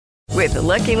With the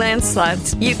Lucky Land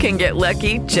Slots, you can get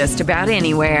lucky just about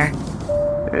anywhere.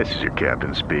 This is your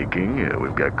captain speaking.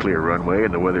 We've got clear runway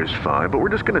and the weather's fine, but we're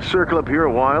just going to circle up here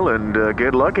a while and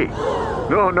get lucky.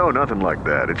 No, nothing like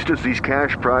that. It's just these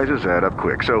cash prizes add up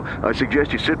quick. So I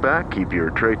suggest you sit back, keep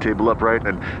your tray table upright,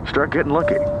 and start getting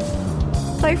lucky.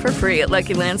 Play for free at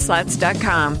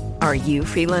LuckyLandSlots.com. Are you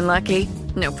feeling lucky?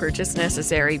 No purchase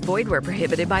necessary. Void where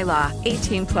prohibited by law.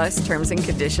 18 plus terms and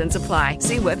conditions apply.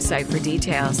 See website for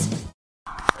details.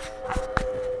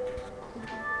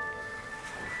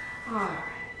 All right.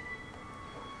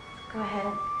 Go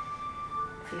ahead.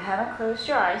 If you haven't closed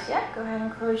your eyes yet, go ahead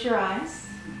and close your eyes.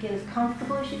 Get as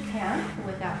comfortable as you can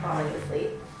without falling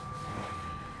asleep.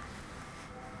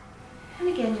 And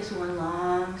again, just one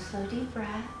long, slow, deep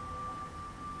breath.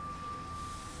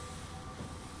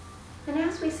 And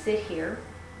as we sit here,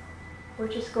 we're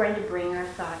just going to bring our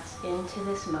thoughts into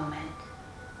this moment.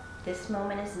 This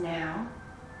moment is now.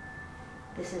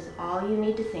 This is all you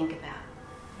need to think about.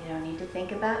 You don't need to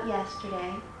think about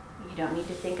yesterday. You don't need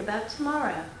to think about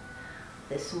tomorrow,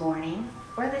 this morning,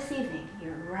 or this evening.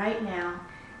 You're right now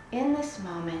in this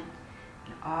moment,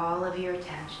 and all of your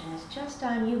attention is just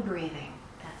on you breathing.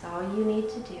 That's all you need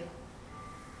to do.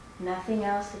 Nothing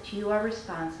else that you are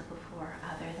responsible for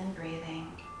other than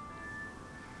breathing.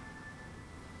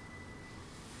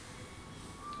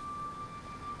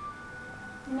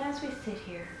 And as we sit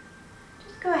here,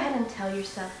 just go ahead and tell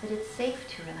yourself that it's safe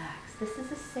to relax. This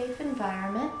is a safe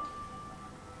environment.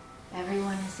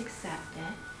 Everyone is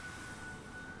accepted.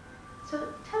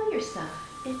 So tell yourself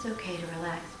it's okay to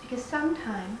relax, because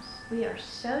sometimes we are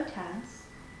so tense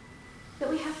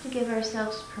that we have to give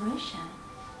ourselves permission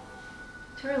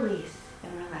to release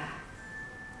and relax.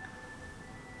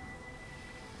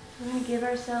 We're going to give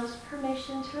ourselves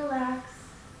permission to relax,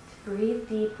 to breathe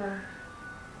deeper,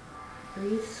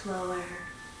 breathe slower.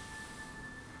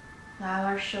 Allow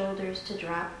our shoulders to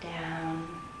drop down,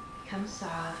 become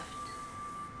soft.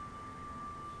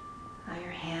 Allow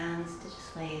your hands to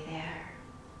just lay there,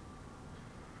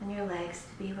 and your legs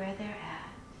to be where they're at.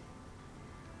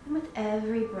 And with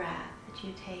every breath that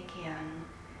you take in,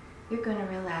 you're going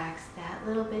to relax that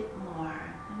little bit more.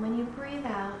 And when you breathe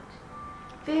out,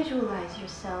 visualize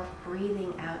yourself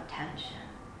breathing out tension.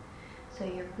 So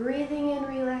you're breathing in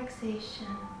relaxation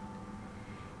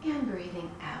and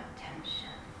breathing out tension.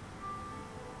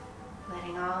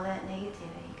 Letting all that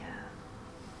negativity go.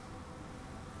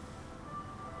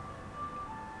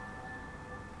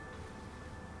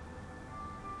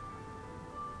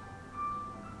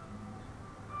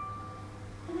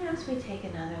 And as we take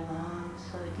another long,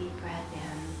 slow, deep breath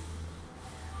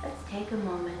in, let's take a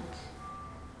moment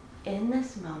in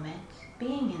this moment,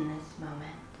 being in this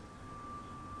moment,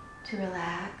 to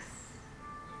relax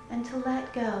and to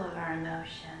let go of our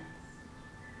emotions.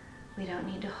 We don't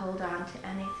need to hold on to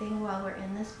anything while we're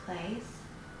in this place.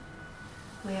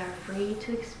 We are free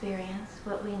to experience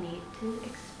what we need to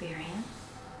experience.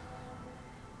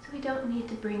 So we don't need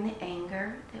to bring the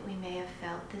anger that we may have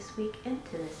felt this week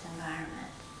into this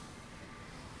environment.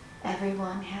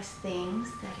 Everyone has things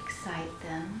that excite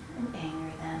them and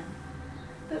anger them.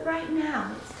 But right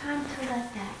now, it's time to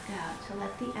let that go, to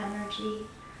let the energy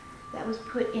that was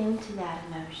put into that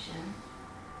emotion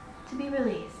to be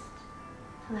released.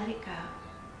 Let it go.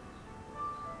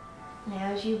 And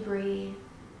as you breathe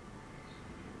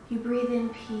in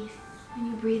peace, and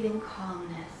you breathe in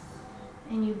calmness,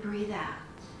 and you breathe out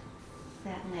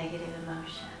that negative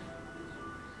emotion.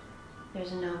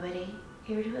 There's nobody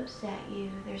here to upset you.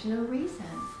 There's no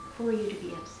reason for you to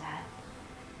be upset.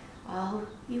 All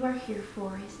you are here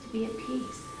for is to be at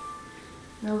peace.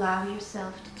 And allow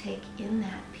yourself to take in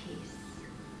that peace.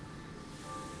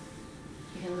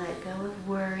 You can let go of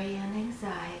worry and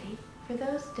anxiety, for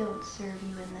those don't serve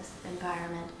you in this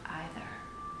environment either.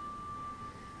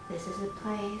 This is a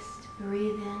place to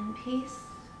breathe in peace,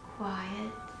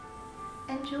 quiet,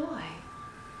 and joy.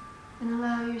 And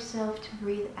allow yourself to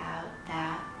breathe out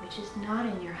that which is not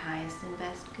in your highest and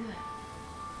best good.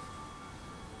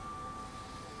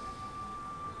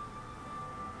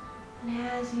 And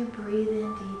as you breathe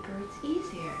in deeper, it's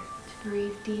easier to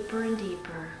breathe deeper and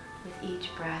deeper with each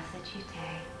breath that you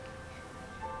take.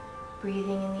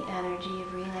 Breathing in the energy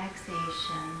of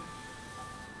relaxation,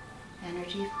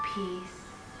 energy of peace,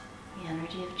 the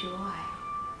energy of joy.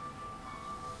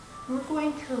 And we're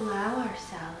going to allow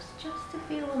ourselves just to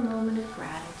feel a moment of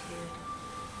gratitude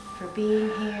for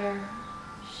being here,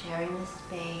 sharing the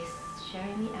space,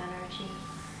 sharing the energy.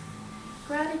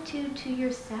 Gratitude to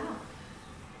yourself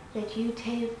that you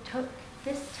took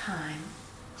this time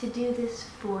to do this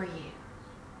for you.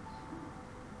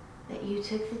 that you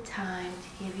took the time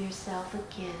to give yourself a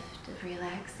gift of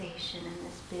relaxation in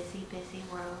this busy, busy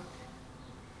world.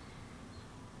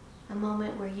 A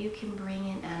moment where you can bring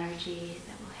in energy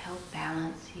that will help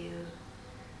balance you,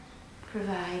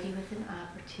 provide you with an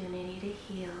opportunity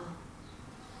to heal,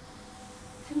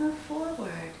 to move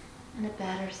forward in a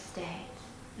better state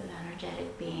of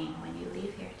energetic being when you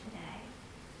leave here today.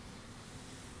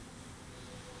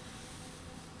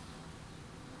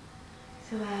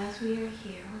 So as we are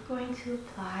here, we're going to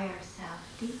apply ourselves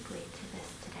deeply to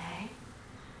this today,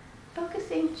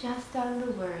 focusing just on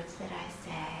the words that I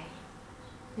say.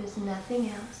 There's nothing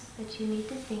else that you need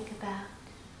to think about.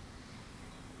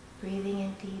 Breathing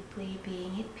in deeply,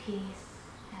 being at peace,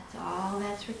 that's all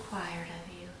that's required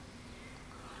of you.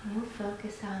 And you'll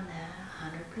focus on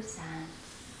that 100%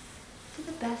 to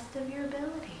the best of your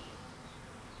ability.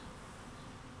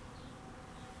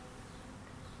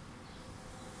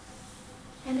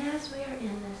 And as we are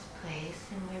in this place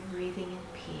and we're breathing in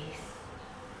peace,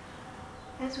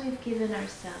 as we've given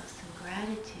ourselves some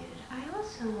gratitude, I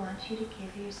also want you to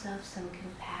give yourself some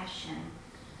compassion.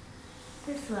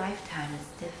 This lifetime is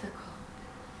difficult.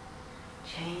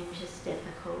 Change is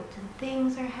difficult, and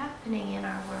things are happening in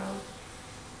our world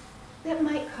that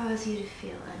might cause you to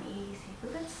feel uneasy.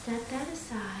 But let's set that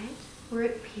aside. We're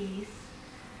at peace.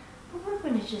 But we're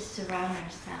going to just surround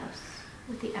ourselves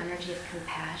with the energy of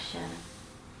compassion.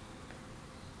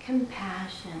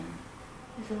 Compassion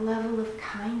is a level of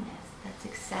kindness that's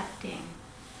accepting.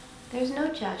 There's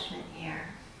no judgment here.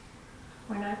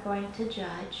 We're not going to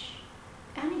judge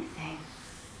anything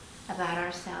about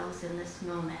ourselves in this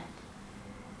moment.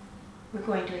 We're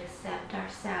going to accept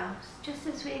ourselves just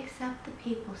as we accept the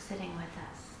people sitting with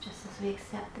us, just as we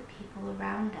accept the people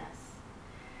around us.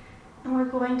 And we're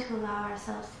going to allow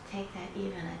ourselves to take that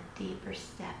even a deeper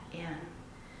step in,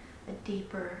 a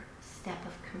deeper step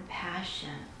of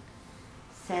compassion,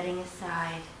 setting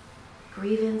aside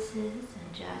grievances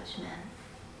and judgment,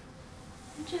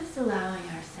 and just allowing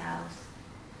ourselves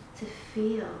to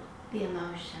feel the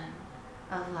emotion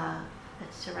of love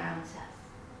that surrounds us.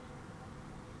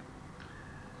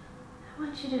 I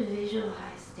want you to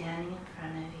visualize standing in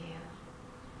front of you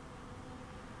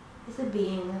as a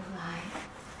being of light.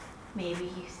 Maybe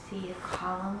you see a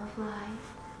column of light.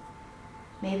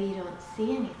 Maybe you don't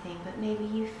see anything, but maybe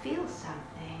you feel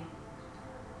something.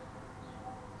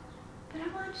 But I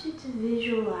want you to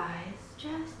visualize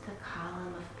just a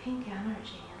column of pink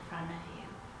energy in front of you.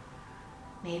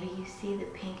 Maybe you see the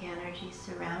pink energy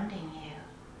surrounding you,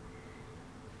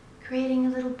 creating a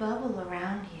little bubble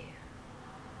around you,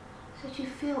 so that you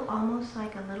feel almost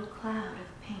like a little cloud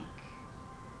of pink.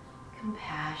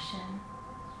 Compassion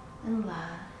and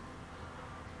love.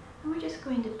 And we're just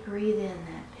going to breathe in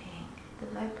that pink. The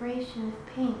vibration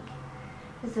of pink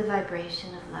is the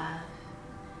vibration of love.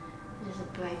 It is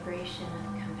a vibration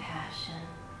of compassion,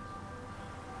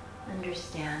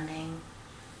 understanding,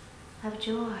 of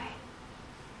joy.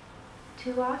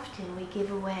 Too often we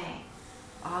give away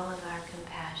all of our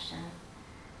compassion,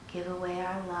 give away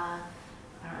our love,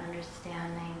 our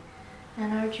understanding,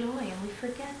 and our joy, and we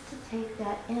forget to take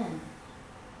that in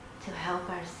to help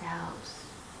ourselves.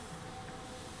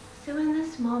 So in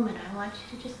this moment, I want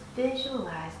you to just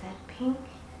visualize that pink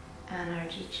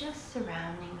energy just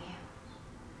surrounding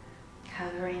you,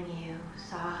 covering you,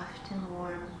 soft and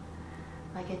warm,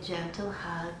 like a gentle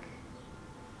hug.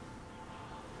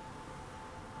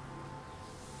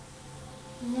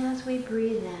 And as we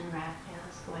breathe in, Raphael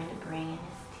is going to bring in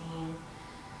his team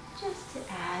just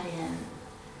to add in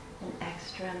an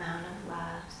extra amount of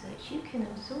love so that you can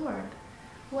absorb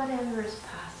whatever is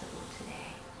possible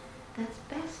today that's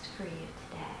best for you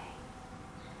today.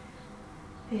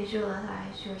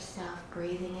 Visualize yourself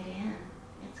breathing it in.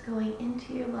 It's going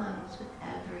into your lungs with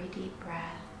every deep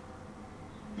breath.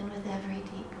 And with every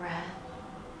deep breath,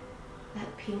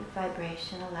 that pink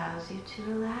vibration allows you to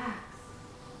relax,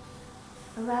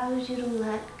 allows you to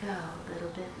let go a little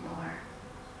bit more,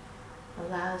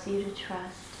 allows you to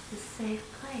trust the safe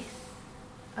place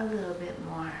a little bit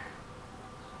more,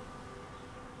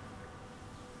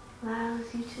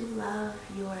 allows you to love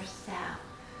yourself.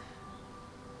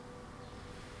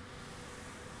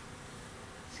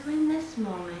 So in this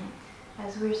moment,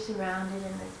 as we're surrounded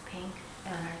in this pink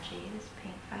energy, this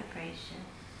pink vibration,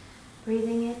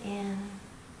 breathing it in,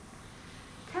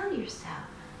 tell yourself,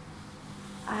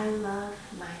 I love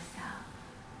myself.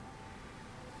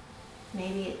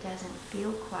 Maybe it doesn't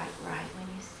feel quite right when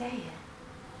you say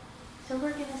it. So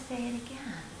we're going to say it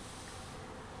again.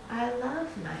 I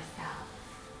love myself.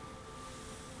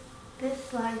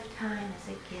 This lifetime is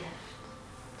a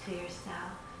gift to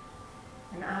yourself,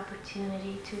 an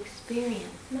opportunity to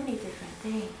experience many different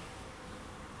things.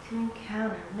 to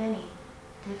encounter many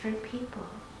different people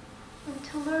and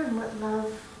to learn what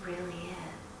love really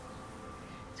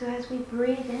is. So as we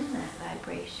breathe in that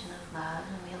vibration of love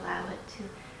and we allow it to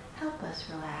help us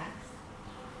relax,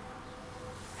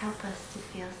 help us to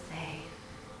feel safe,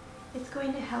 it's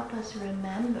going to help us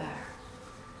remember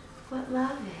what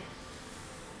love is.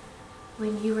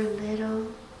 When you were little,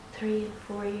 3 and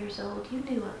 4 years old, you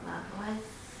knew what love was.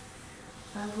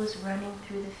 Love was running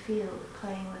through the field,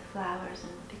 playing with flowers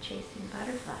and chasing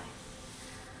butterflies.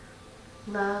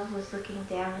 Love was looking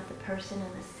down at the person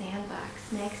in the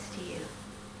sandbox next to you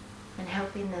and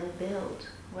helping them build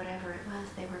whatever it was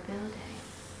they were building.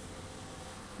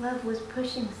 Love was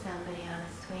pushing somebody on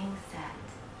a swing set,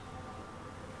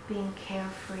 being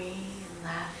carefree and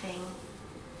laughing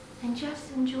and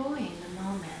just enjoying the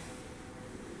moment.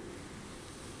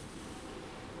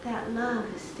 That love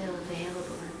is still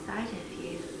available inside of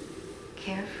you,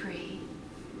 carefree,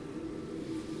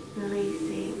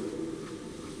 releasing,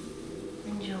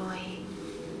 enjoying,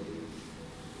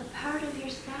 a part of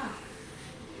yourself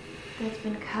that's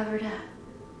been covered up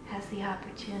has the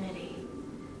opportunity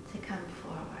to come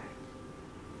forward.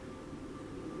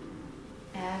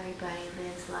 Everybody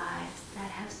lives lives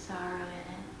that have sorrow in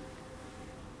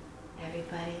it.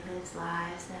 Everybody lives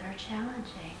lives that are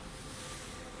challenging.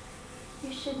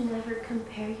 You should never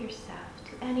compare yourself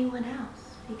to anyone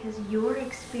else because your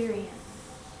experience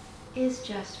is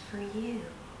just for you.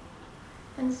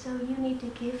 And so you need to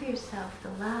give yourself the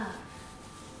love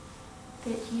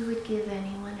that you would give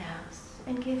anyone else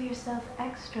and give yourself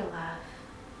extra love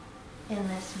in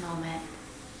this moment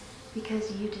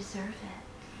because you deserve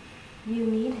it. You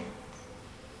need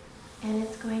it. And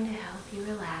it's going to help you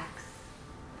relax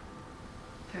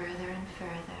further and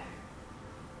further.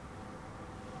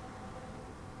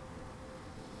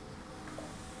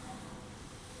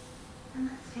 And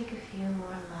let's take a few more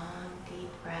long, deep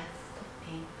breaths of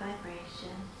pink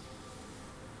vibration,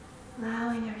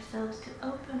 allowing ourselves to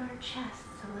open our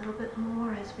chests a little bit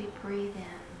more as we breathe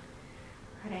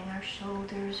in, letting our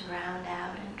shoulders round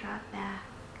out and drop back,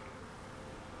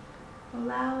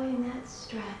 allowing that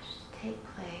stretch to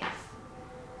take place.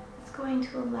 It's going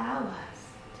to allow us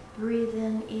to breathe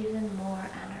in even more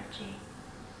energy,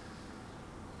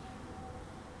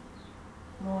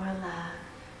 more love.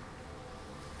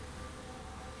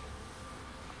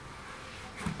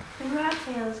 And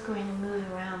Raphael is going to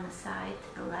move around the side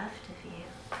to the left of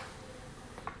you.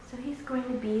 So he's going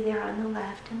to be there on the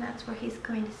left, and that's where he's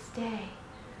going to stay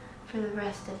for the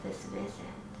rest of this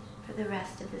visit, for the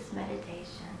rest of this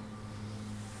meditation.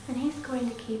 And he's going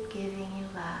to keep giving you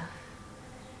love,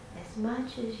 as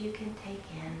much as you can take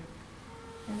in,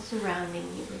 and surrounding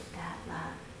you with that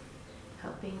love,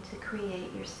 helping to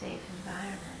create your safe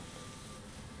environment.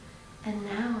 And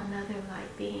now another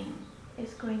light being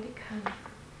is going to come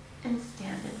and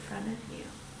stand in front of you.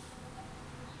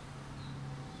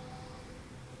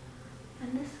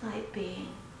 And this light being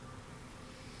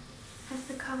has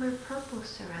the color purple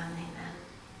surrounding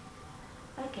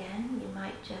them. Again, you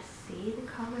might just see the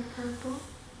color purple.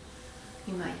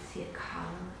 You might see a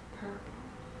column of purple.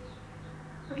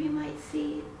 Or you might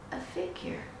see a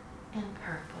figure in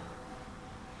purple.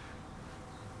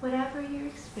 Whatever your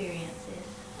experience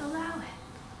is, allow it.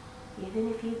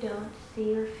 Even if you don't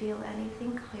see or feel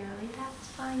anything clearly, that's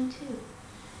fine too.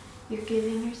 You're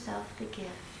giving yourself the gift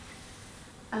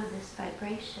of this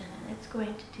vibration, and it's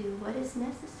going to do what is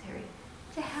necessary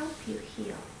to help you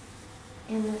heal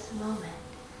in this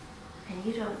moment. And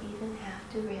you don't even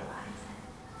have to realize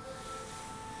it.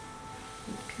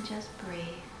 You can just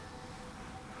breathe.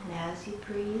 And as you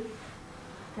breathe,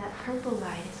 that purple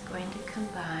light is going to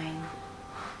combine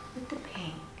with the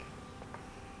pink.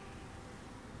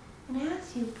 And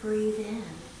as you breathe in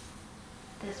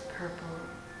this purple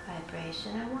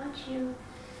vibration, I want you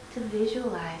to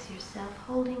visualize yourself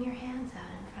holding your hands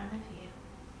out in front of you.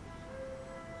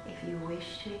 If you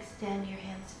wish to extend your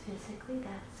hands physically,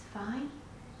 that's fine,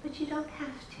 but you don't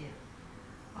have to.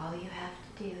 All you have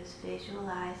to do is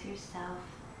visualize yourself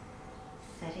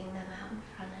setting them out in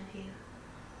front of you,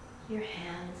 your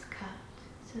hands cupped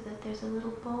so that there's a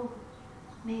little bowl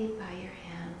made by your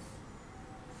hands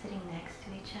sitting next to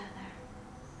each other.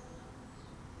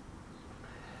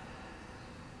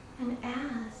 And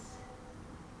as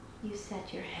you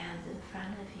set your hands in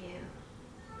front of you,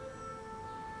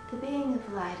 the being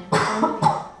of light in front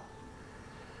of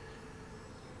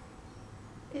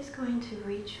you is going to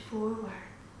reach forward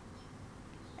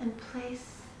and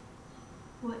place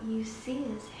what you see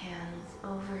as hands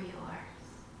over yours,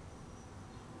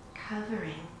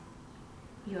 covering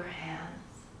your hands.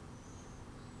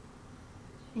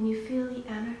 And you feel the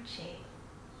energy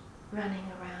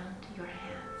running around your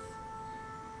hands.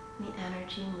 The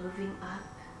energy moving up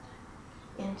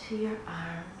into your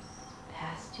arms,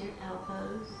 past your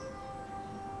elbows,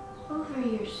 over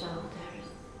your shoulders,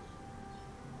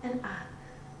 and up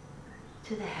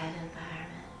to the head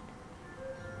environment.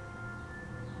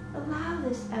 Allow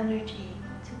this energy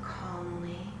to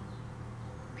calmly,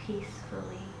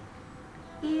 peacefully,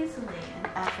 easily, and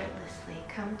effortlessly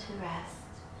come to rest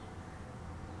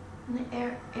in the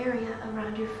area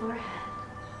around your forehead,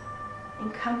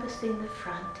 encompassing the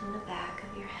front and the back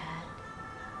of your head.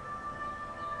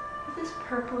 This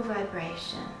purple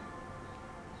vibration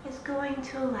is going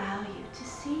to allow you to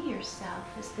see yourself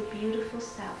as the beautiful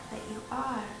self that you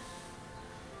are,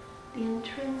 the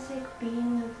intrinsic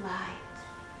being of light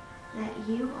that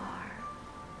you are,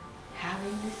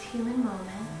 having this human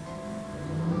moment,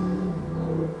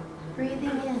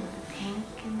 breathing in the pink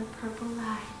and the purple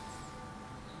lights.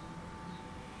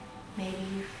 Maybe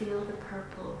you feel the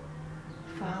purple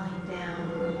falling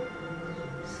down,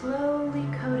 slowly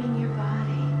coating your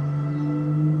body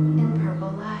in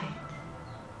purple light.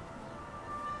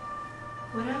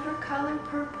 Whatever color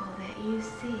purple that you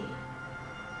see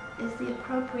is the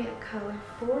appropriate color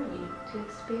for you to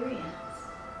experience.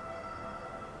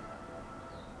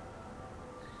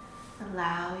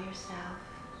 Allow yourself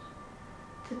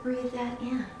to breathe that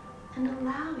in and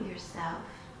allow yourself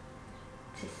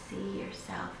to see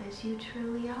yourself as you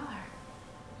truly are.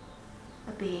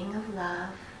 A being of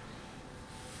love,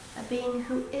 a being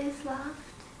who is loved,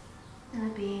 and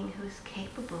a being who is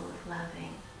capable of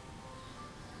loving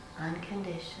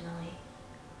unconditionally,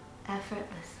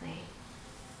 effortlessly,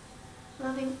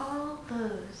 loving all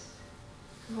those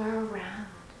who are around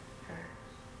her,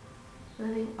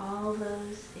 loving all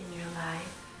those in your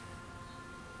life,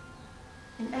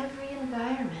 in every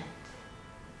environment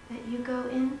that you go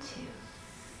into.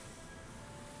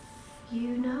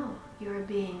 You know you're a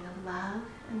being of love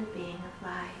and a being of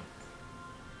light.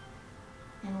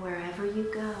 And wherever you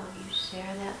go, you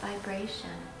share that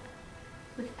vibration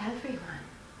with everyone.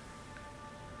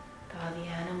 With all the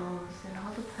animals and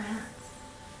all the plants.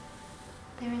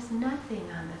 There is nothing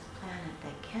on this planet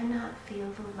that cannot feel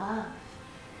the love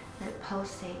that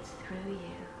pulsates through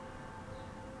you.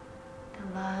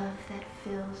 The love that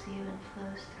fills you and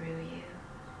flows through you.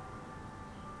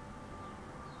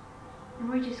 And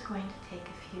we're just going to take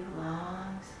a few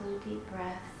long, slow, deep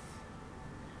breaths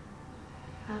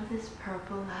of this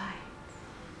purple light,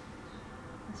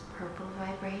 this purple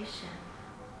vibration.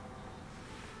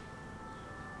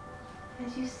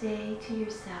 As you say to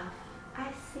yourself,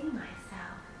 I see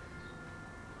myself.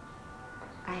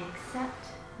 I accept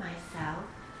myself.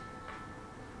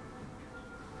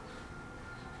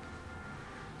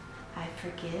 I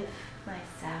forgive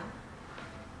myself.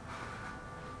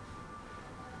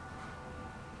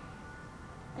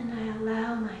 And I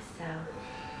allow myself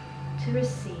to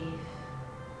receive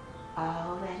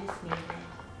all that is needed,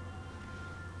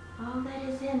 all that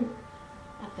is in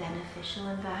a beneficial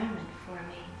environment for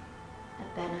me,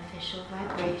 a beneficial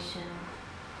vibration,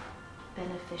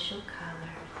 beneficial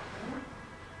color.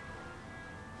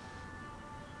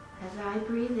 As I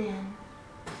breathe in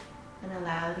and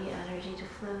allow the energy to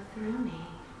flow through me,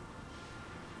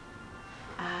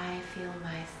 I feel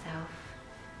myself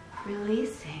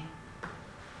releasing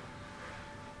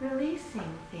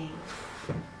things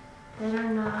that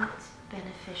are not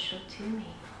beneficial to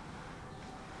me.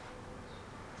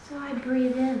 So I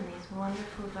breathe in these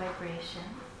wonderful vibrations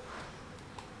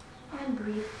and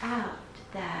breathe out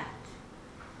that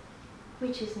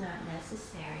which is not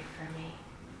necessary for me.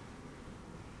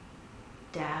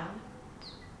 Doubt,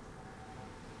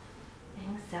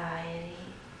 anxiety,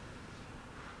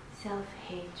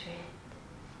 self-hatred,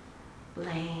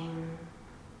 blame.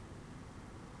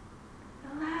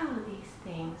 Allow these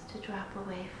things to drop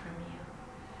away from you.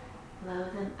 Blow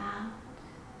them out,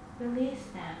 release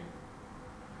them,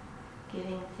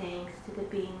 giving thanks to the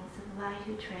beings of light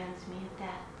who transmute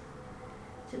that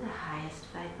to the highest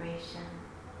vibration,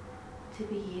 to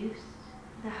be used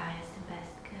for the highest and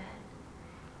best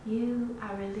good. You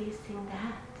are releasing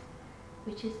that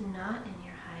which is not in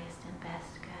your highest and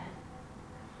best good,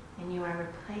 and you are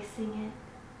replacing it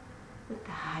with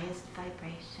the highest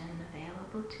vibration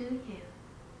available to you,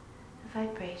 the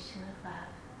vibration of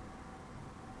love.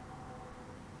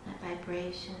 That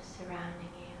vibration is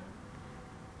surrounding you.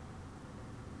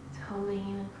 It's holding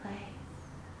you in place.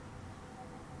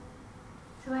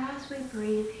 So as we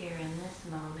breathe here in this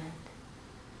moment,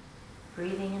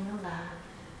 breathing in the love,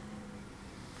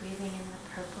 breathing in the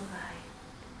purple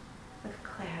light of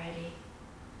clarity,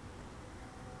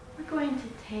 we're going to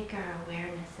take our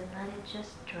awareness and let it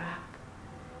just drop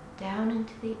down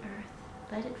into the earth.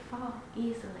 Let it fall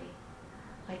easily,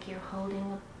 like you're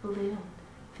holding a balloon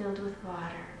filled with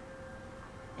water,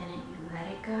 and you let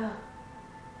it go,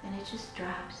 and it just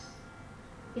drops.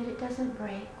 Yet it doesn't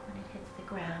break when it hits the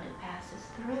ground, it passes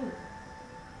through.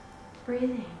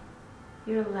 Breathing,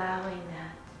 you're allowing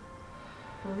that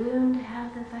balloon to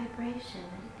have the vibration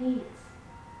that it needs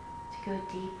to go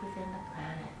deep within the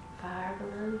planet, far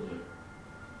below you.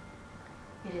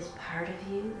 It is part of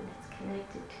you and it's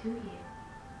connected to you.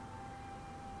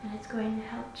 And it's going to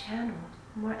help channel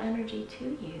more energy to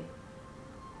you.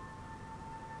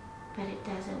 But it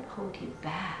doesn't hold you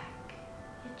back.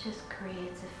 It just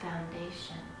creates a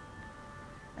foundation,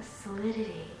 a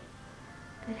solidity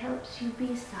that helps you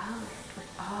be solid with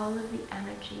all of the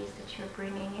energies that you're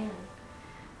bringing in.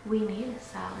 We need a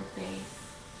solid base,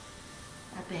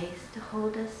 a base to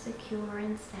hold us secure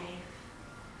and safe.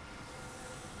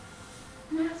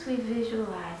 And as we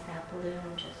visualize that balloon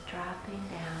just dropping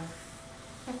down,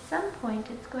 at some point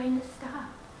it's going to stop.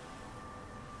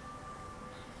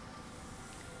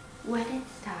 When it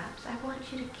stops, I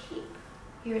want you to keep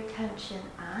your attention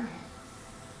on it.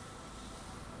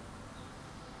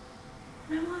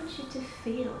 And I want you to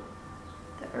feel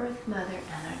the Earth Mother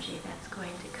energy that's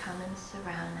going to come and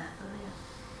surround that balloon.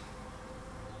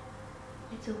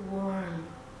 It's a warm,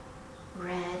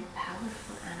 red,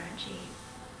 powerful energy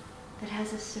that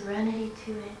has a serenity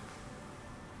to it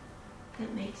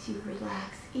that makes you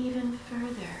relax even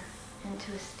further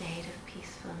into a state of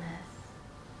peacefulness.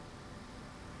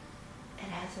 It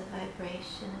has a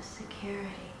vibration of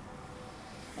security,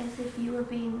 as if you were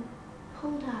being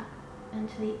pulled up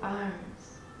into the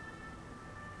arms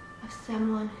of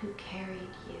someone who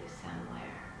carried you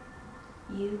somewhere.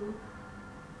 You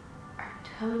are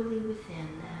totally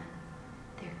within them.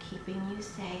 They're keeping you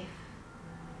safe,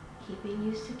 keeping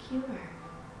you secure.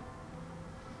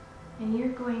 And you're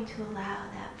going to allow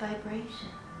that vibration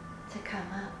to come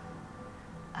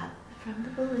up from the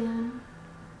balloon,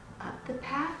 up the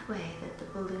pathway that the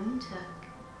balloon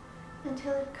took,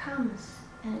 until it comes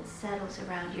and it settles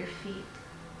around your feet.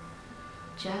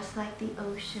 Just like the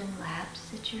ocean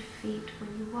laps at your feet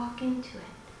when you walk into it.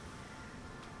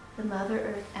 The Mother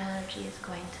Earth energy is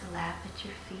going to lap at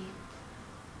your feet.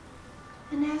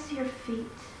 And as your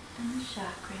feet and the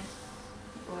chakras,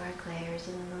 the auric layers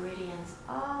and the meridians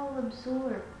all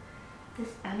absorb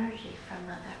this energy from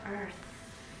Mother Earth,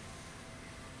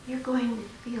 you're going to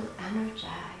feel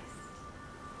energized.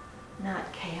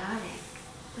 Not chaotic,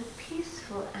 but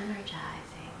peaceful energizing.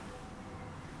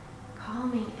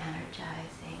 Calming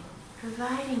energizing,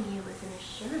 providing you with an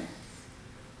assurance.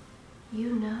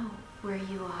 You know where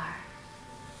you are.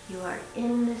 You are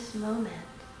in this moment.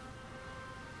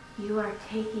 You are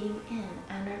taking in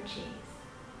energies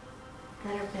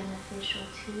that are beneficial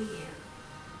to you.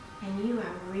 And you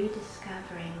are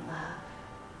rediscovering love.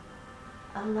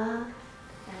 A love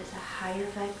that is a higher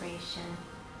vibration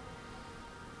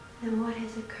than what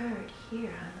has occurred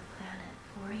here on the planet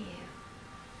for you.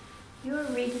 You're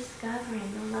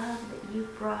rediscovering the love that you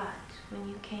brought when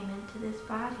you came into this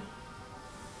body.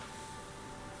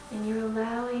 And you're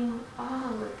allowing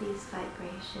all of these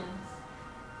vibrations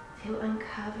to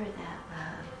uncover that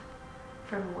love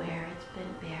from where it's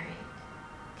been buried,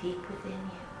 deep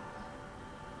within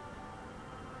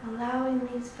you. Allowing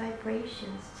these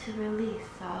vibrations to release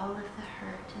all of the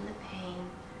hurt and the pain,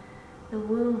 the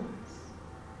wounds,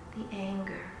 the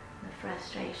anger, the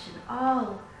frustration,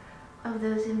 all of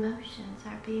those emotions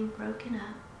are being broken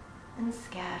up and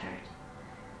scattered,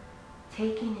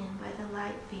 taken in by the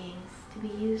light beings to be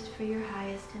used for your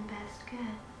highest and best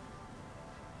good.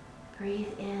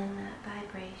 Breathe in that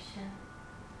vibration,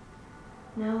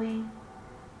 knowing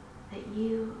that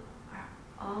you are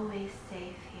always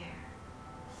safe here,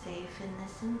 safe in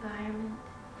this environment,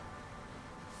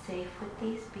 safe with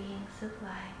these beings of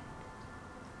light.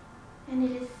 And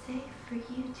it is safe for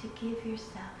you to give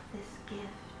yourself this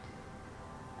gift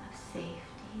of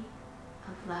safety,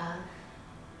 of love,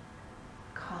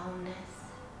 calmness,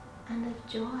 and of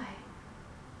joy.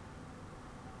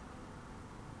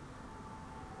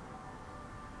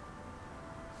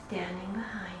 Standing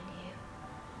behind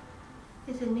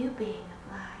you is a new being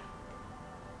of light.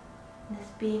 And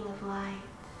this being of light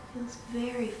feels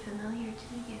very familiar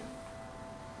to you.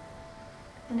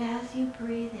 And as you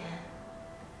breathe in,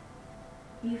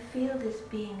 you feel this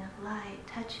being of light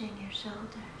touching your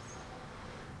shoulders.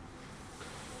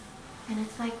 And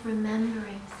it's like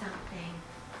remembering something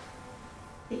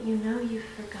that you know you've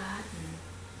forgotten.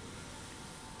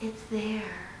 It's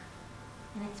there,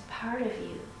 and it's part of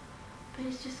you, but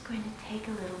it's just going to take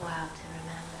a little while to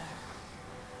remember.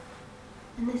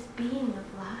 And this being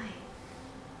of light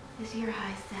is your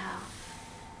high self.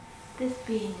 This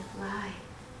being of light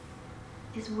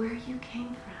is where you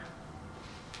came from.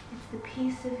 It's the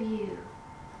piece of you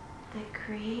that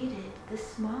created the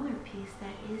smaller piece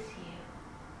that is you.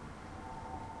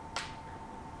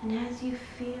 And as you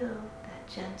feel that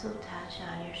gentle touch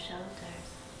on your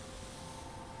shoulders,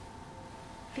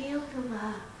 feel the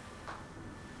love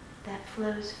that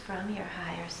flows from your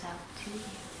higher self to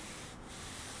you.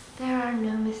 There are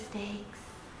no mistakes.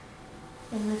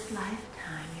 In this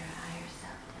lifetime, your higher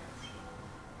self tells you.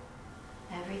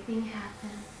 Everything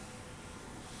happens.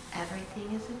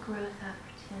 Everything is a growth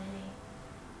opportunity.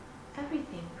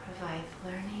 Everything provides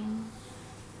learning,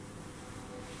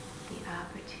 the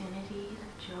opportunity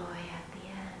of joy at the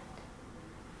end.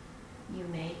 You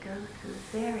may go through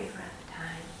very rough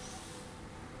times.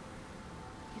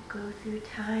 You go through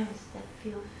times that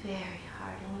feel very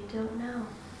hard and you don't know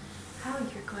how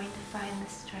you're going to find the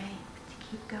strength to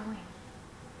keep going.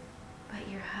 But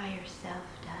your higher self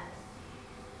does.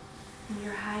 And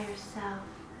your higher self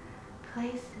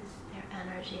places their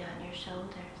energy on your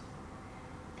shoulders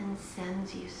and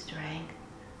sends you strength.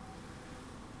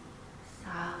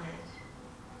 Solid,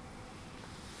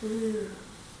 blue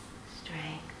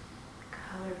strength. The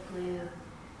color blue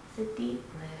is a deep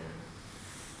blue,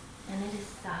 and it is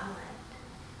solid,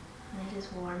 and it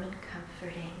is warm and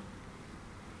comforting.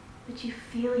 But you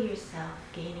feel yourself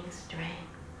gaining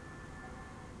strength,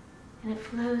 and it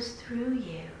flows through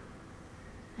you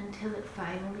until it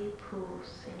finally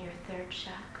pools in your third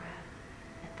chakra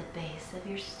at the base of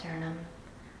your sternum,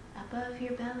 above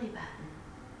your belly button.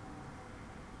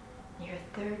 Your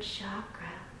third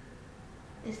chakra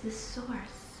is the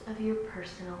source of your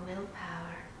personal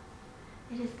willpower.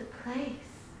 It is the place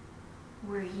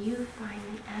where you find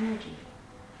the energy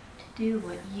to do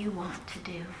what you want to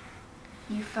do.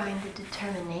 You find the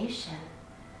determination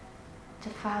to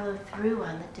follow through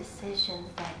on the decisions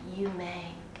that you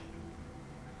make.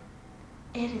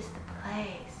 It is the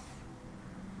place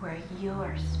where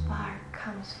your spark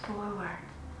comes forward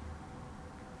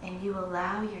and you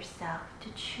allow yourself to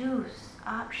choose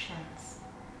options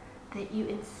that you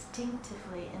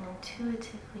instinctively and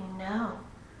intuitively know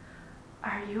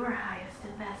are your highest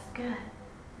and best good.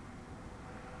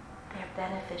 They're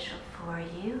beneficial for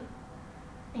you,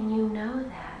 and you know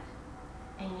that,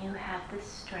 and you have the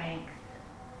strength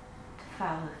to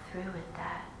follow through with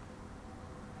that.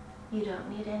 You don't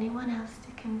need anyone else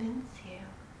to convince you,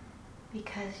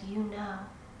 because you know.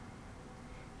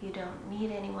 You don't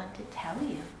need anyone to tell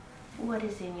you what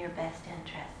is in your best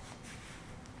interest,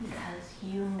 because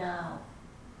you know.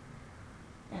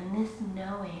 And this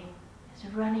knowing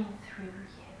is running through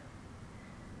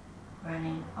you,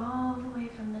 running all the way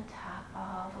from the top,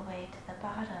 all the way to the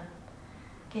bottom,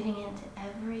 getting into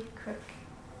every crook,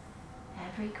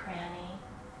 every cranny,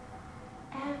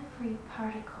 every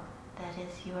particle that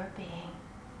is your being,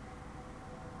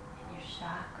 in your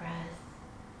chakras,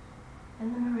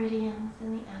 and the meridians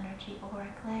and the energy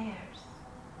auric layers.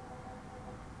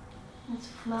 And it's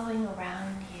flowing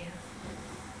around you,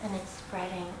 and it's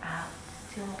spreading out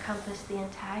to encompass the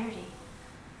entirety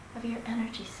of your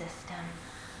energy system.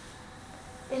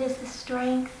 It is the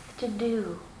strength to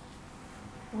do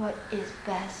what is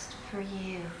best for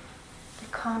you, the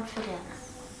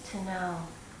confidence to know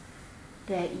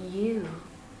that you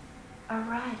are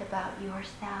right about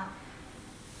yourself,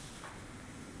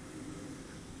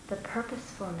 the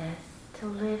purposefulness to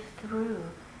live through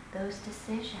those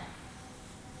decisions,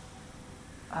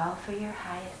 all for your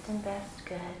highest and best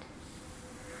good,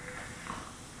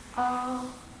 all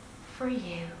for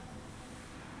you.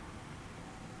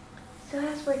 So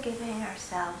as we're giving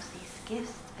ourselves these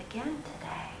gifts again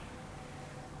today,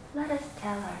 let us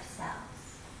tell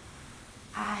ourselves,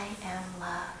 I am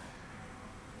love.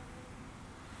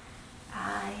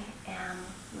 I am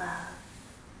love.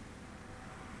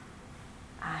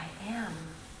 I am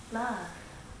love.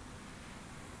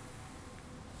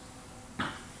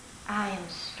 I am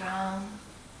strong.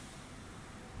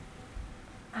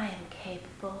 I am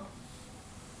capable.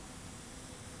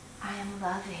 I am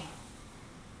loving.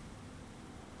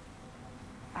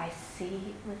 I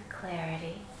see with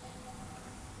clarity,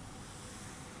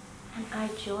 and I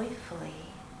joyfully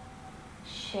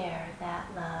share that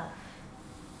love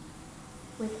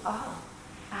with all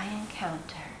I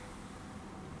encounter.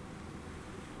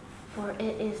 For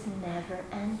it is never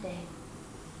ending.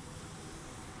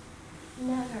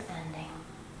 Never ending.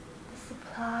 The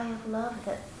supply of love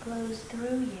that flows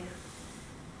through you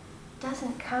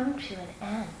doesn't come to an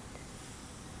end.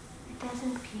 It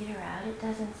doesn't peter out, it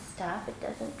doesn't stop, it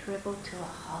doesn't dribble to a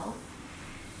halt.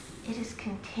 It is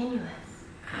continuous,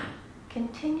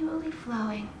 continually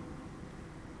flowing,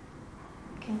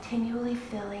 continually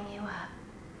filling you up,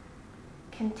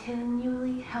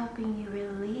 continually helping you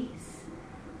release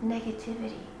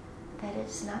negativity that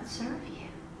does not serve you.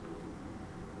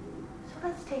 So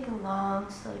let's take a long,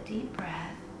 slow, deep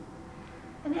breath.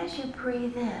 And as you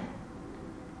breathe in,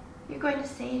 you're going to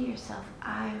say to yourself,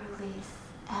 I release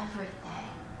everything.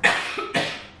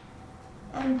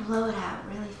 And blow it out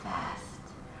really fast.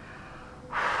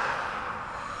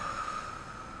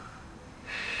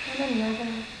 And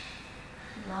another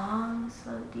long,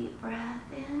 slow, deep breath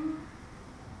in.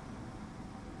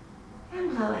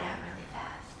 And blow it out really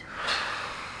fast.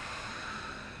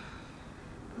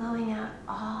 Blowing out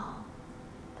all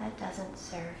that doesn't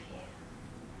serve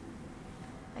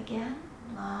you. Again,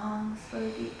 long, slow,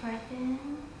 deep breath in.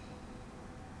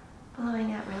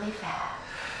 Blowing out really fast.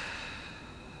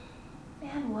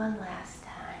 And one last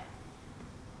time.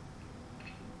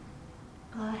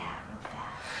 Blow it out real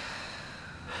fast.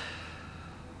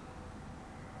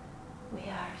 We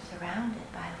are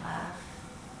surrounded by love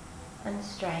and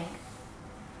strength.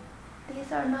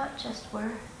 These are not just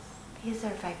words. These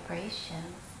are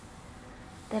vibrations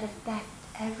that affect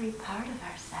every part of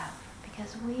ourselves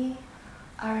because we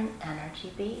are an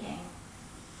energy being.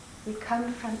 We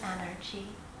come from energy.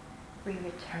 We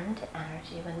return to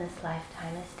energy when this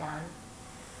lifetime is done.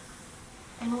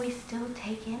 And we still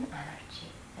take in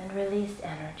energy and release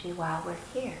energy while we're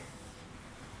here.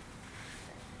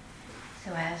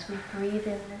 So as we breathe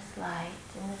in this light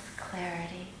and this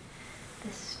clarity,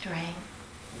 this strength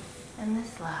and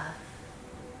this love,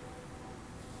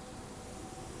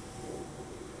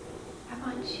 I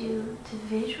want you to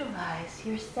visualize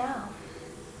yourself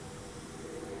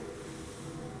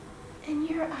and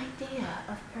your idea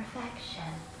of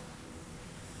perfection.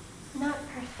 Not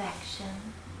perfection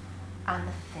on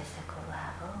the physical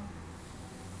level,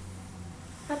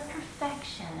 but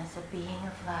perfection as a being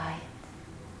of light.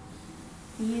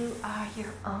 You are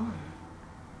your own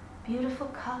beautiful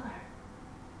color.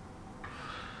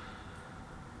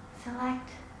 Select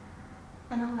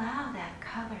and allow that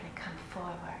color to come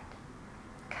forward.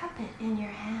 Cup it in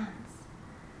your hands.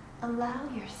 Allow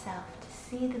yourself to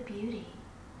see the beauty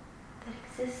that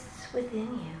exists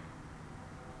within you.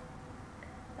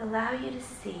 Allow you to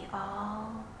see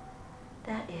all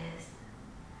that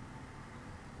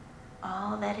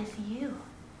is you.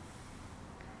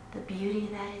 The beauty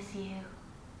that is you.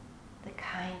 The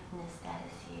kindness that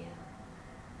is you.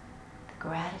 The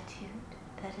gratitude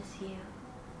that is you.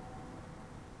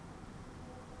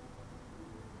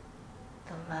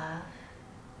 The love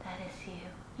that is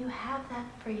you. You have that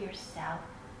for yourself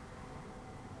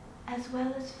as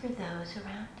well as for those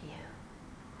around you.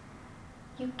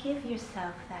 You give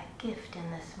yourself that gift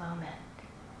in this moment.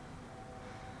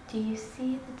 Do you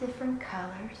see the different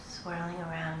colors swirling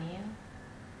around you?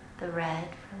 The red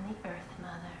from the Earth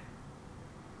Mother,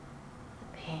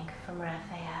 the pink from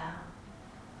Raphael,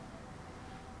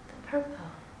 the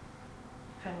purple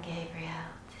from Gabriel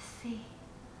to see,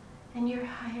 and your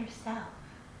higher self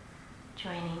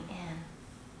joining in.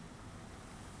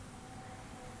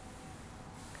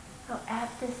 So at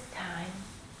this time,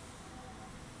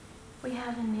 we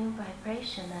have a new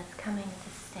vibration that's coming to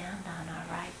stand on our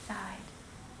right side.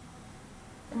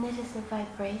 And it is a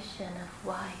vibration of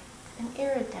white, an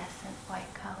iridescent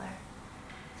white color.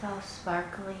 It's all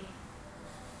sparkly.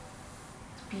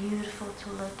 It's beautiful to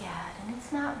look at. And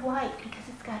it's not white because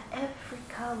it's got every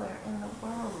color in the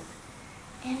world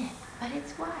in it, but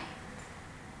it's white.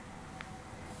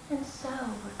 And so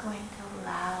we're going to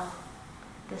allow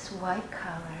this white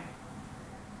color,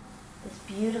 this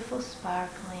beautiful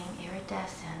sparkling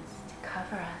iridescence to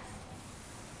cover us.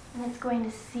 And it's going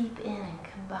to seep in and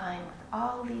combine with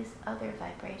all these other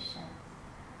vibrations.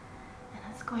 And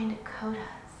it's going to coat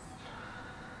us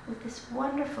with this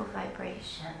wonderful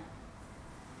vibration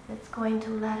that's going to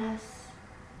let us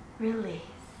release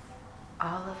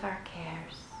all of our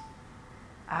cares,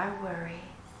 our worries,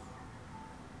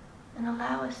 and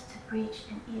allow us to reach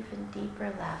an even deeper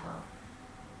level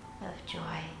of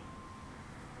joy,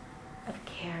 of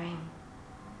caring,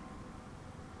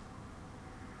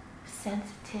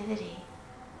 sensitivity,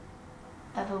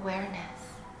 of awareness.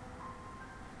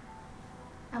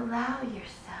 Allow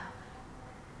yourself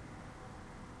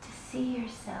to see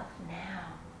yourself now.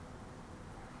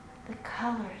 The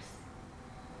colors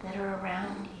that are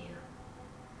around you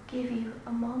give you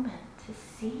a moment to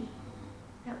see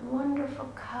that wonderful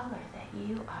color that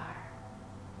you are.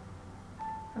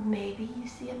 Or maybe you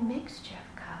see a mixture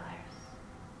of colors.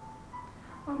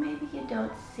 Or maybe you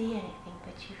don't see anything,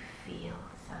 but you feel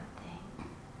something.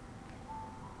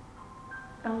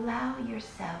 Allow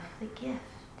yourself the gift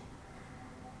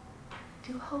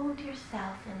to hold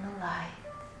yourself in the light,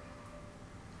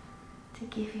 to to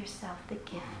give yourself the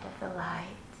gift of the light,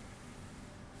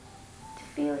 to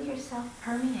feel yourself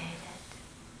permeated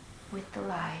with the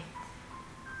light,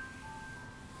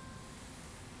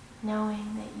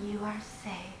 knowing that you are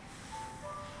safe.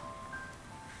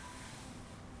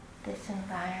 This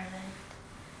environment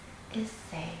is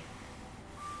safe.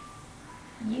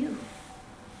 You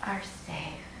are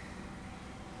safe.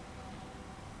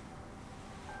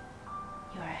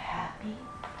 You're happy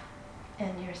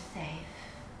and you're safe.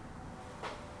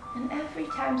 And every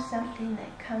time something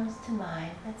that comes to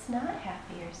mind that's not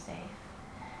happy or safe,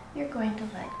 you're going to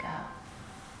let go.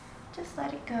 Just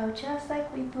let it go, just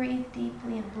like we breathe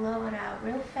deeply and blow it out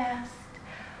real fast.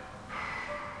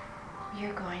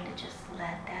 You're going to just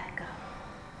let that go.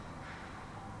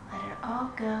 Let it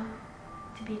all go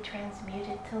to be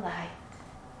transmuted to light.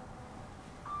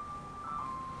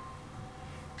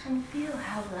 And feel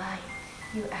how light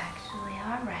you actually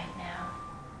are right now.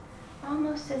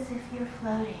 Almost as if you're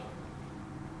floating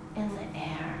in the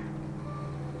air.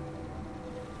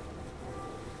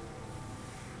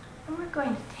 And we're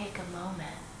going to take a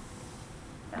moment.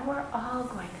 And we're all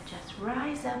going to just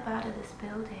rise up out of this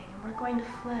building. And we're going to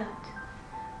float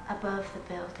above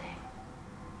the building.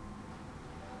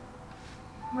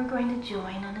 We're going to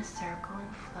join in a circle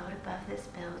and float above this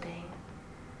building.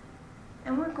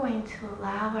 And we're going to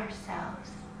allow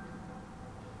ourselves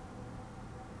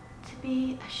to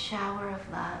be a shower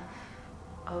of love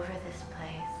over this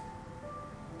place.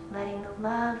 Letting the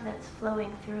love that's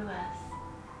flowing through us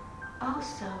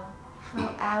also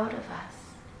flow out of us,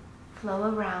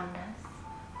 flow around us,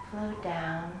 flow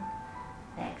down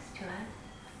next to us,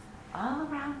 all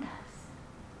around us.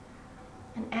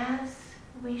 And as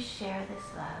we share this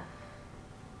love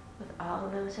with all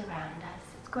those around us,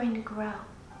 it's going to grow.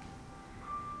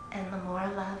 And the more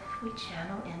love we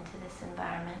channel into this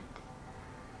environment,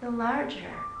 the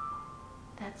larger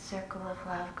that circle of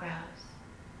love grows.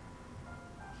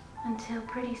 Until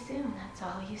pretty soon, that's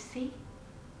all you see.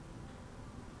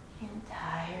 The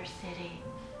entire city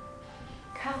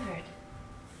covered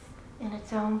in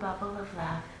its own bubble of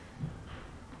love,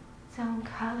 its own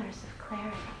colors of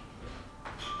clarity,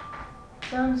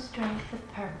 its own strength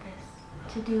of purpose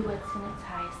to do what's in its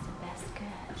highest and best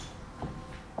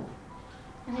good,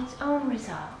 and its own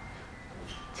resolve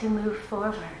to move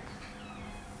forward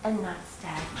and not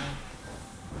stagnate,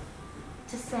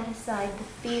 to set aside the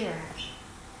fear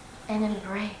and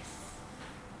embrace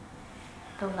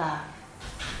the love.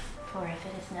 For if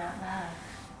it is not love,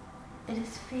 it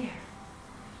is fear,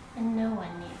 and no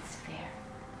one needs fear.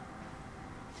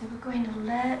 So we're going to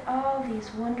let all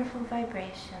these wonderful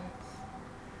vibrations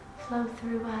flow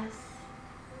through us,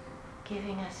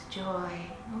 giving us joy.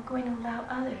 And we're going to allow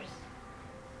others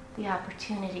the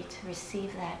opportunity to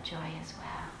receive that joy as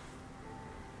well.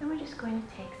 And we're just going to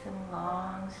take some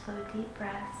long, slow, deep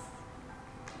breaths.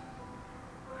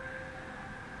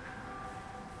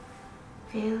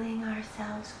 Feeling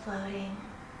ourselves floating,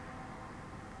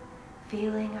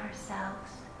 feeling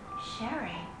ourselves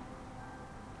sharing.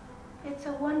 It's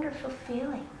a wonderful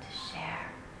feeling to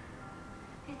share.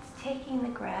 It's taking the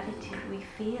gratitude we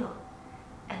feel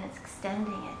and it's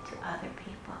extending it to other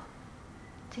people,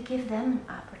 to give them an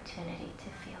opportunity to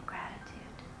feel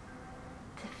gratitude,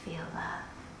 to feel love.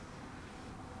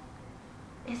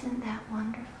 Isn't that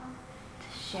wonderful,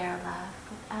 to share love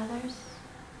with others?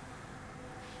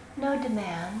 No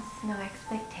demands, no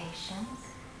expectations.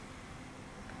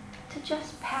 To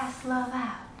just pass love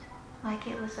out like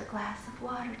it was a glass of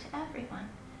water to everyone.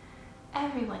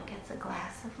 Everyone gets a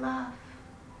glass of love.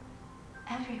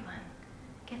 Everyone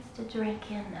gets to drink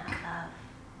in that love.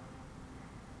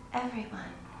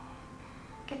 Everyone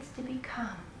gets to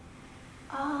become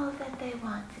all that they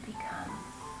want to become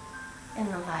in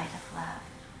the light of love.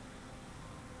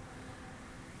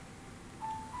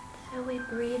 So we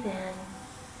breathe in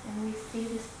and we see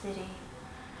the city,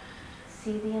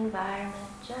 see the environment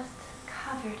just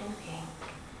covered in pink,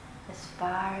 as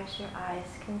far as your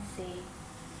eyes can see.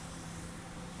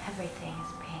 Everything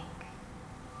is pink.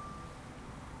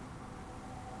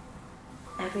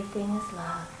 Everything is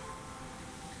love.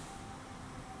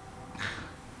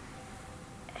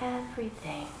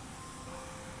 Everything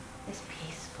is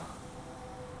peaceful.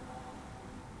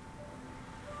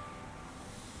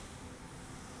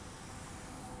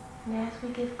 And as we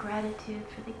give gratitude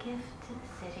for the gift to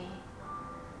the city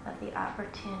of the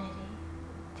opportunity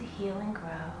to heal and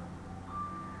grow,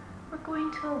 we're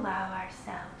going to allow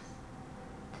ourselves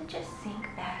to just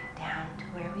sink back down to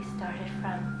where we started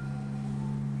from.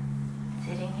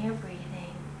 Sitting here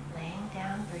breathing, laying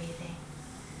down breathing,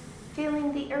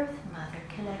 feeling the Earth Mother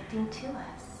connecting to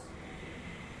us,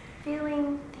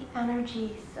 feeling the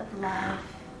energies of love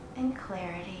and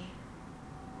clarity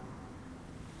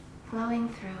flowing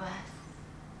through us,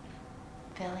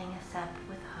 filling us up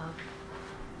with hope,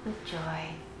 with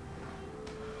joy.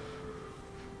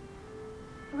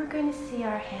 We're going to see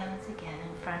our hands again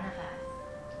in front of us.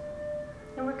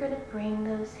 And we're going to bring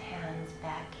those hands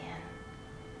back in.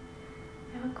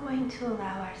 And we're going to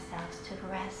allow ourselves to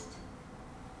rest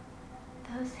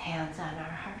those hands on our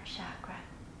heart chakra,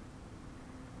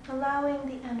 allowing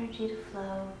the energy to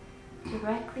flow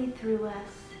directly through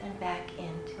us and back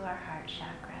into our heart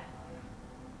chakra,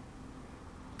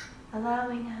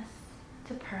 allowing us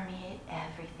to permeate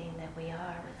everything that we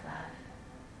are with love.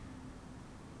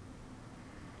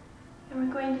 And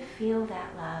we're going to feel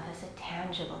that love as a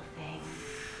tangible thing,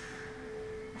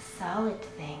 a solid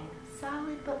thing,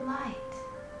 solid but light.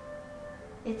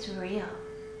 It's real,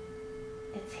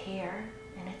 it's here,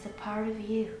 and it's a part of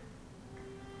you.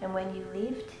 And when you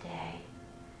leave today,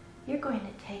 you're going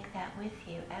to take that with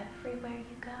you everywhere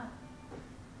you go.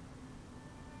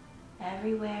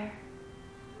 Everywhere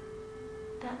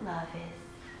that love is,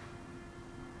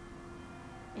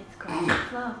 it's going to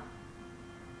flow.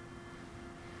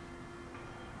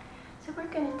 So we're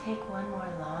going to take one more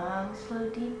long, slow,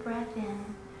 deep breath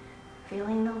in,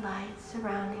 feeling the light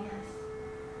surrounding us,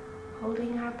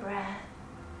 holding our breath,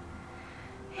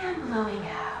 and blowing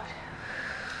out.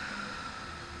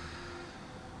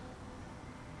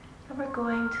 And we're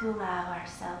going to allow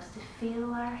ourselves to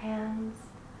feel our hands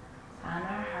on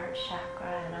our heart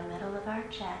chakra in the middle of our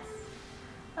chest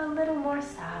a little more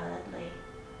solidly,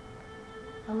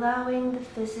 allowing the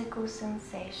physical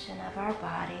sensation of our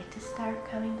body to start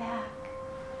coming back,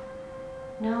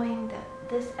 knowing that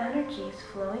this energy is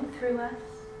flowing through us,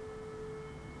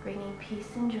 bringing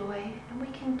peace and joy, and we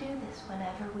can do this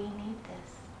whenever we need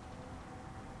this.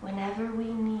 Whenever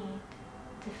we need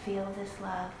to feel this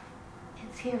love,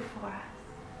 it's here for us.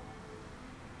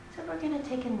 So we're going to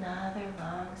take another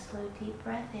long, slow, deep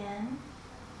breath in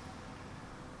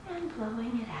and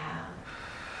blowing it out.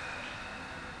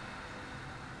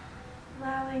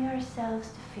 Allowing ourselves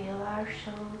to feel our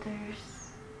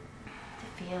shoulders, to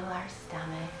feel our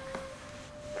stomach.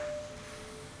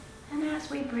 And as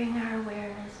we bring our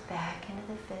awareness back into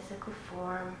the physical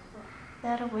form,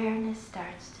 that awareness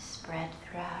starts to spread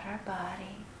throughout our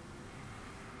body.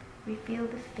 We feel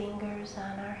the fingers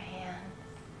on our hands.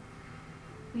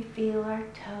 We feel our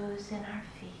toes and our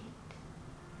feet.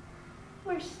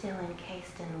 We're still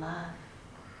encased in love.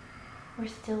 We're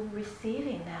still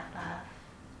receiving that love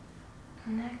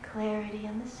and that clarity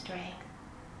and the strength.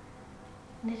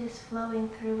 And it is flowing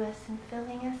through us and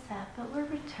filling us up, but we're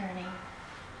returning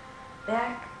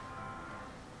back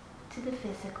to the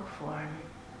physical form.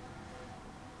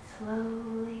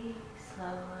 Slowly,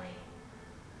 slowly,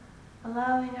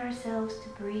 allowing ourselves to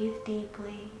breathe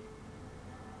deeply,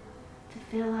 to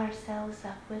fill ourselves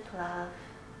up with love,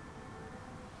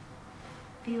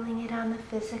 feeling it on the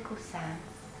physical sense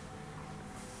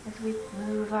as we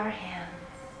move our hands,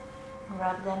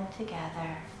 rub them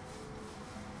together,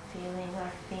 feeling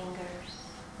our fingers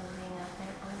moving on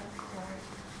their own accord,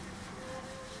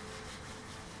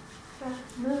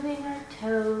 moving our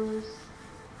toes,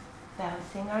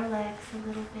 bouncing our legs a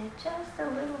little bit, just a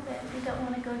little bit. We don't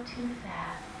want to go too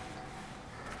fast.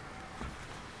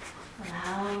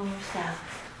 Allowing yourself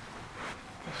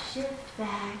to shift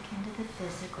back into the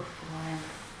physical form.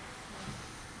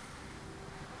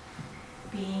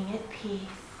 Being at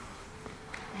peace,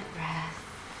 at rest.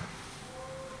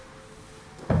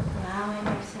 Allowing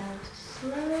ourselves to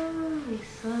slowly,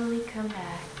 slowly come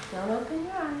back. Don't open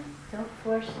your eyes. Don't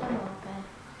force them open.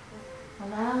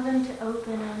 Allow them to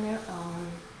open on their own,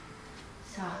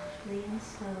 softly and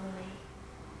slowly,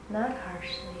 not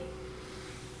harshly,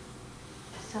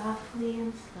 softly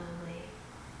and slowly.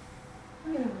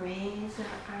 We're going to raise our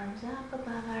arms up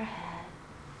above our head.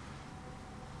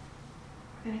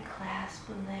 We're going to clasp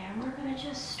them there, and we're going to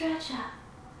just stretch up,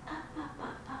 up, up,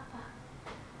 up, up, up.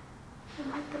 And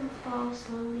let them fall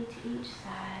slowly to each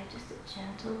side, just a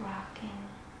gentle rocking.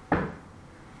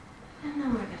 And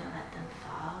then we're going to let them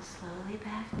fall slowly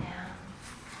back down.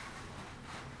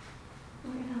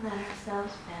 We're going to let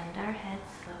ourselves bend our heads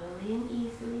slowly and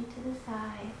easily to the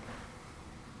side,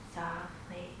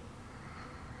 softly,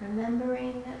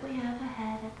 remembering that we have a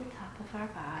head at the top of our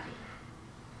body.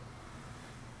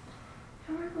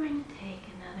 And we're going to take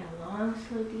another long,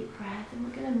 slow, deep breath, and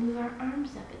we're going to move our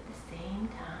arms up at the same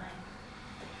time.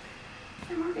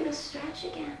 And we're going to stretch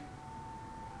again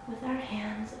with our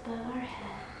hands above our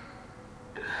head.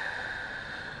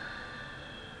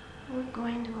 We're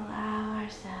going to allow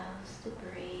ourselves to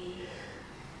breathe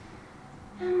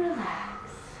and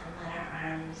relax and let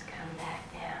our arms come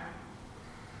back down.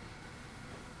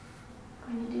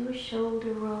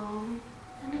 shoulder roll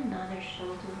and another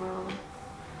shoulder roll.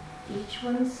 Each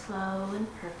one slow and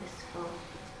purposeful.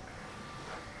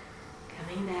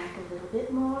 Coming back a little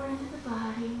bit more into the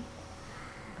body,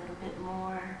 a little bit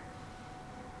more.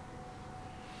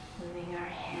 Moving our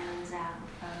hands out in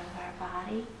front of our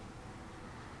body.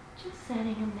 Just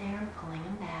setting them there and pulling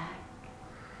them back.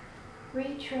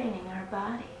 Retraining our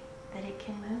body that it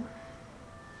can move.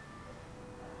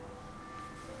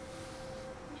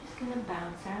 We're just going to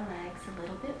bounce our legs a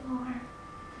little bit more.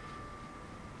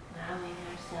 Allowing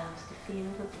ourselves to feel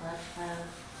the blood flow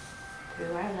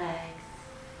through our legs.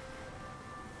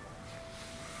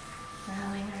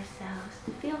 Allowing ourselves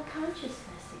to feel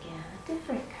consciousness again, a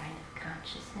different kind of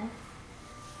consciousness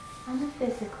on the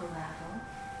physical level.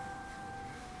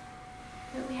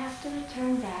 But we have to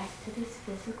return back to this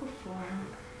physical form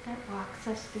that walks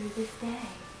us through this day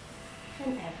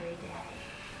and every day.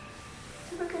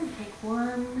 So we're going to take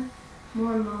one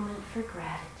more moment for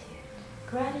gratitude.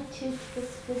 Gratitude to this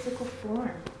physical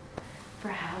form for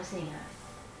housing us,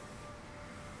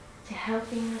 to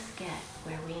helping us get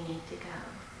where we need to go.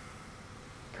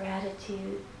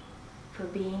 Gratitude for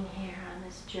being here on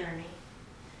this journey,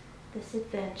 this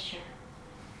adventure.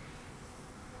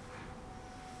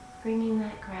 Bringing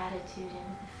that gratitude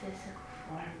into the physical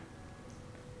form.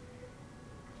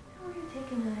 And we're going to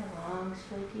take another long,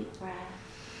 slow, deep breath.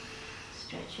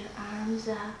 Stretch your arms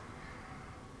up.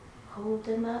 Hold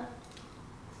them up.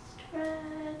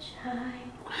 Stretch high.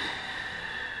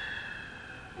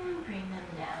 And bring them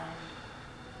down.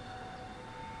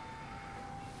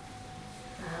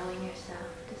 Allowing yourself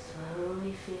to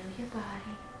slowly feel your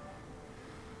body.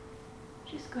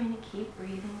 Just going to keep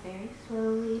breathing very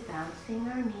slowly, bouncing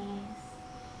our knees.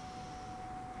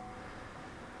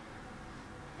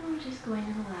 And we're just going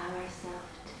to allow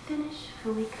ourselves to finish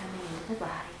fully coming into the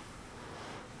body.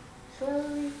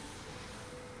 Slowly,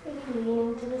 maybe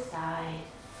lean to the side.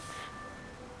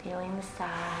 Feeling the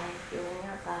side, feeling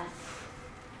our butts.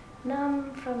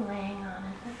 Numb from laying on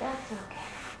it, but that's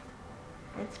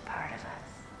okay. It's part of us.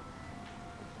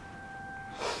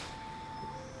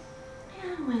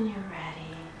 And when you're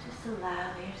ready, just allow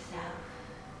yourself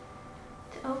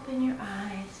to open your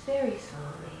eyes very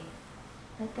slowly.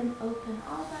 Let them open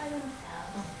all by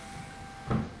themselves.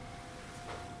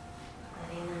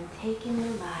 Letting them take in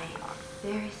the light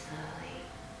very slowly.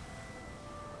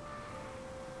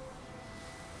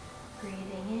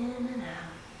 Breathing in and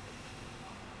out.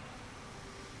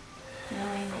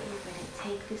 Knowing that you're going to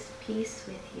take this peace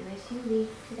with you as you leave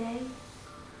today.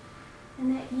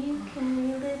 And that you can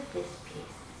relive this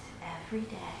peace every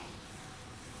day,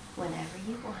 whenever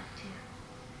you want to,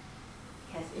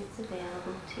 because it's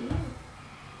available to you.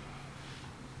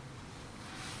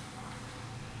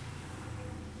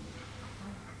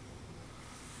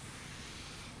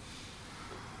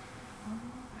 All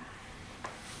right.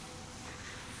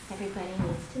 Everybody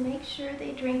needs to make sure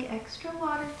they drink extra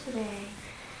water today.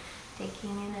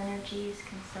 Taking in energies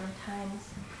can sometimes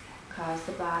cause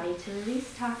the body to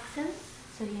release toxins,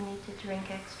 so you need to drink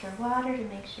extra water to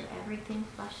make sure everything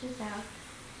flushes out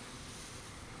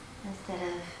instead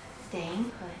of staying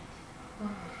put.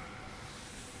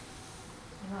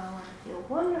 You all want to feel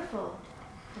wonderful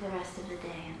for the rest of the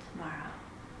day and tomorrow,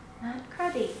 not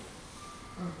cruddy.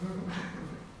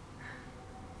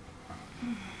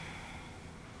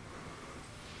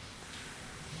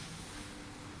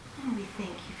 And we thank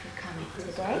you for coming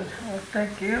today. Oh,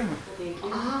 thank you. Thank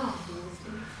you. Oh.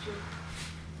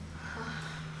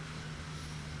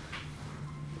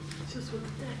 Just with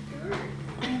that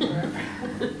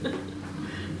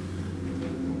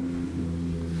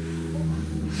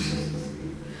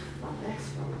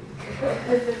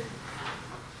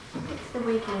It's the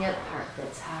waking up part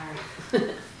that's hard.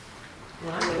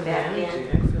 Well, I'm with Back energy.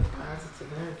 in. I feel positive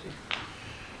energy.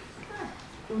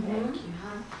 Good. Thank you,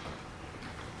 huh?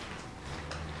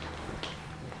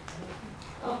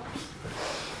 Oh,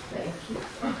 Thank you.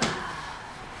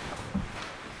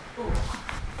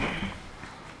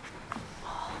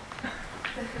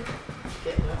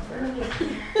 Getting up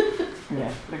there.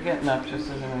 Yeah, they're getting up just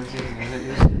as easy as it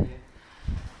used to be.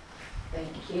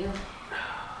 thank you.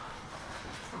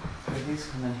 So these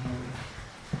come in handy.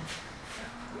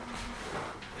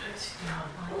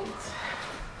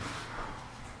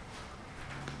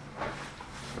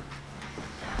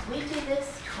 We do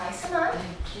this twice a month.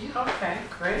 Thank you. Okay,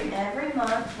 great. Every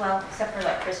month, well, except for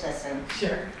like Christmas and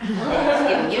Sure.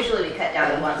 Thanksgiving. Usually we cut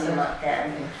down to once a month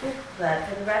then. Thank you. But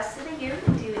for the rest of the year,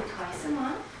 we do it twice a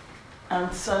month.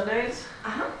 On Sundays?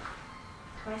 Uh-huh.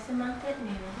 Twice a month at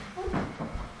noon.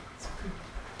 It's good.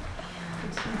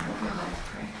 And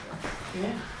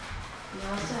Yeah. we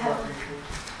also have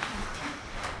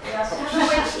We also have a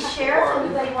Reiki share if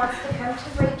anybody wants to come to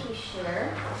Reiki share.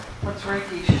 What's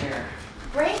Reiki share?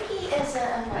 Reiki is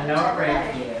a I know what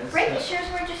Reiki is. Reiki shares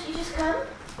where you just come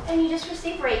and you just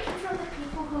receive Reiki from the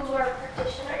people who are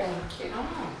practitioners. Thank you.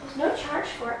 There's no charge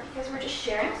for it because we're just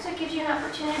sharing, so it gives you an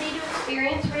opportunity to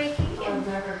experience Reiki I've and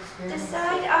never experienced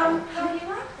decide it. how you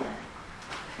like that.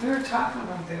 We were talking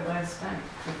about that last night.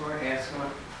 People were asking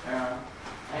what,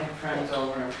 I had friends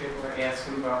over and people were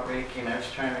asking about Reiki and I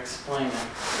was trying to explain it.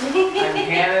 I've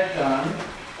had it done,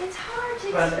 It's hard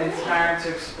to but explain. it's hard to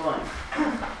explain.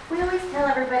 We always tell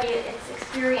everybody it's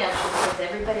experiential because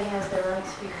everybody has their own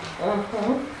experience.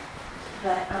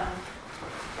 But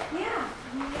yeah,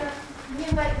 we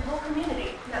invite the whole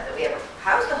community. Not that we ever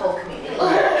house the whole community,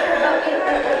 but we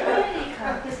invite the community to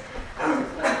come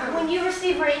because when you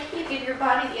receive Reiki, you give your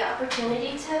body the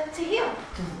opportunity to heal,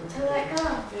 to let go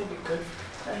It'd be good.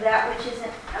 of that which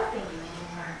isn't helping you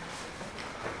anymore.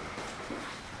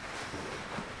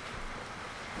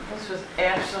 This was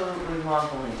absolutely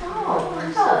lovely. Oh, I'm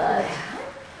good. sorry.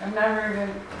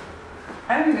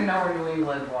 I didn't even know where New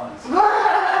England was.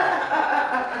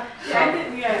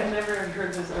 I've never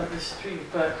heard this on the street,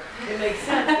 but it makes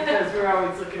sense because we're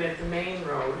always looking at the main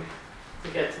road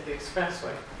to get to the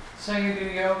expressway. So you do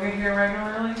yoga here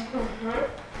regularly?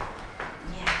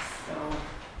 Yes. So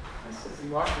this is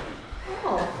lovely.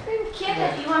 Oh, Kim,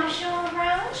 do you want to show them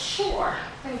around? Sure.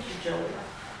 Thank you, Julia.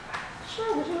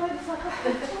 Sure. Would you like to look up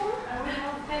the tour?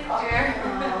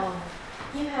 Oh.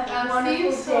 You have a I'll wonderful see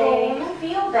you soon. day.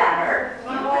 Feel better.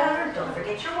 Feel better. Don't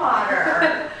forget your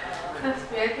water.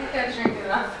 That's me. I think I drink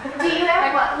enough. Do you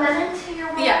have what, lemon to your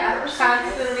water? Yeah, or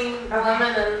something? constantly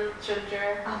lemon and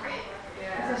ginger. Okay. So I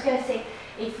Yeah. was gonna say,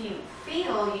 if you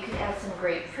feel, you could add some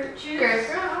grapefruit juice.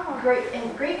 Grapefruit?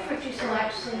 And grapefruit juice will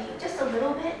actually, just a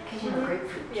little bit, because you know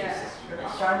grapefruit juice Yeah. is really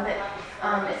strong, but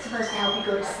it's supposed to help you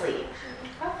go to sleep.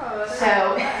 Oh, that's So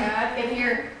not bad. if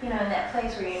you're, in that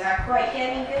place where you're not quite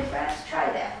getting good rest, try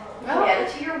that. You can Oh. add it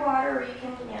to your water, or you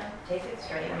can, take it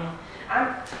straight. I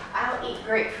mean, I'll eat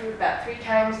grapefruit about 3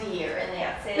 times a year, and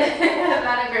that's it. I'm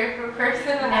not a grapefruit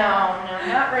person. No,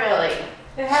 not really.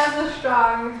 It has a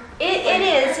strong. It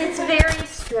is. It's very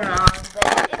strong,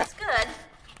 but it's good.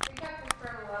 I think I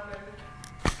prefer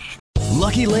lemon.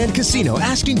 Lucky Land Casino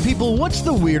asking people, what's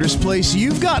the weirdest place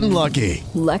you've gotten lucky?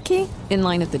 Lucky? In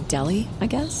line at the deli, I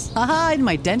guess? Aha, in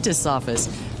my dentist's office.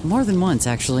 More than once,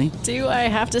 actually. Do I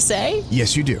have to say?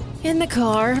 Yes, you do. In the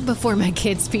car before my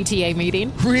kids' PTA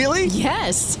meeting. Really?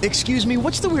 Yes. Excuse me,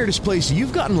 what's the weirdest place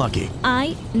you've gotten lucky?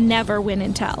 I never win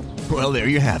and tell. Well, there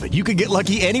you have it. You can get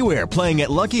lucky anywhere, playing at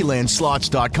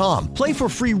LuckyLandSlots.com. Play for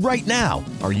free right now.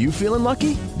 Are you feeling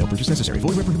lucky? No purchase necessary. Void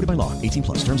where prohibited by law.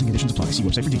 18+. Terms and conditions apply. See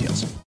website for details.